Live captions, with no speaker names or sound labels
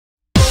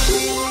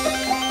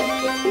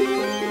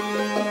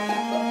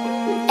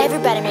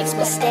Everybody makes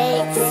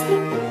mistakes.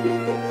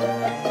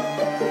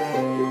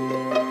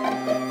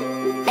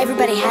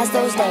 Everybody has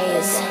those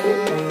days.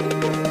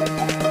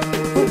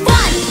 1, 2, 3,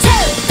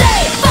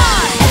 4.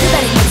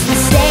 Everybody makes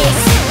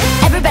mistakes.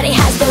 Everybody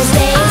has those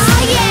days.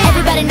 Oh, yeah.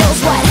 Everybody knows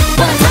what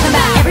I'm talking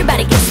about.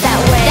 Everybody gets that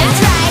way.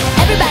 That's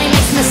right. Everybody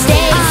makes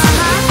mistakes.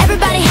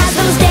 Everybody has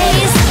those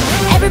days.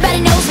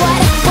 Everybody knows what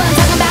I'm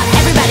talking about.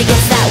 Everybody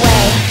gets that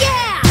way.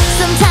 Yeah.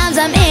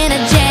 Sometimes I'm in a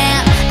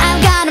jam.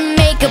 I've gotta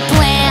make a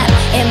plan.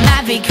 It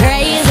might be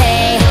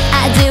crazy,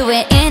 I do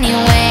it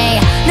anyway.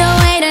 No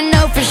way to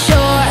know for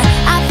sure,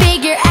 I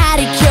figure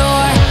out a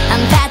cure.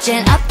 I'm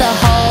patching up the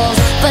holes,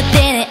 but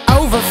then it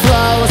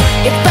overflows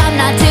if I'm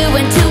not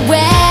doing too